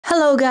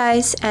Hello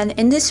guys, and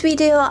in this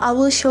video I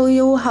will show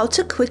you how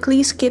to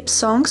quickly skip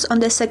songs on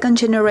the second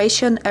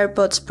generation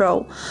AirPods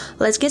Pro.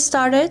 Let's get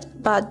started,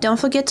 but don't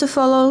forget to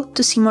follow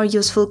to see more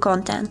useful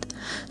content.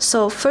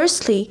 So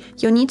firstly,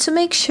 you need to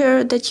make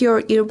sure that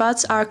your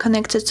earbuds are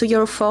connected to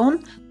your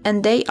phone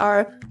and they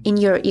are in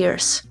your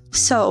ears.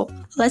 So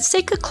let's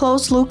take a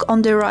close look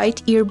on the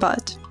right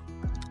earbud.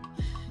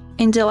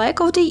 In the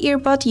leg of the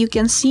earbud you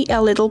can see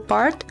a little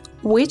part,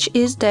 which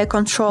is the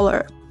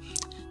controller.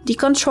 The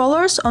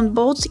controllers on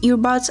both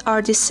earbuds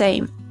are the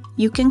same.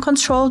 You can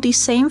control the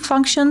same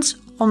functions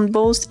on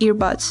both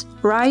earbuds,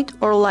 right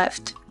or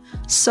left.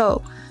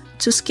 So,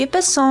 to skip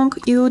a song,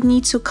 you would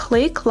need to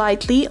click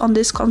lightly on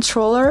this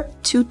controller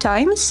 2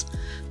 times,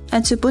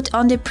 and to put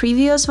on the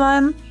previous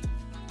one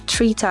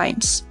 3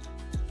 times.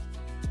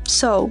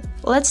 So,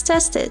 let's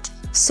test it.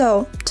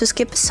 So, to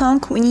skip a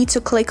song, we need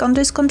to click on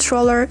this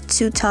controller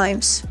 2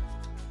 times.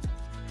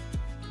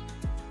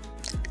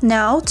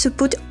 Now, to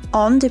put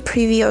on the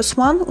previous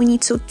one, we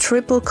need to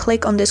triple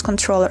click on this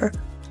controller.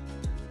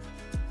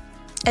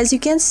 As you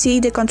can see,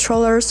 the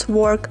controllers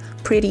work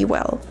pretty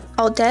well.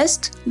 Our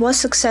test was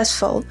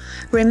successful.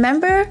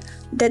 Remember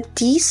that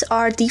these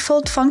are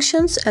default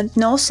functions and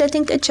no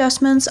setting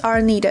adjustments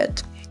are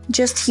needed.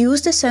 Just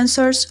use the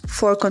sensors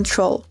for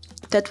control.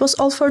 That was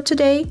all for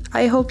today.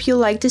 I hope you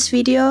liked this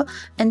video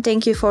and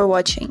thank you for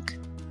watching.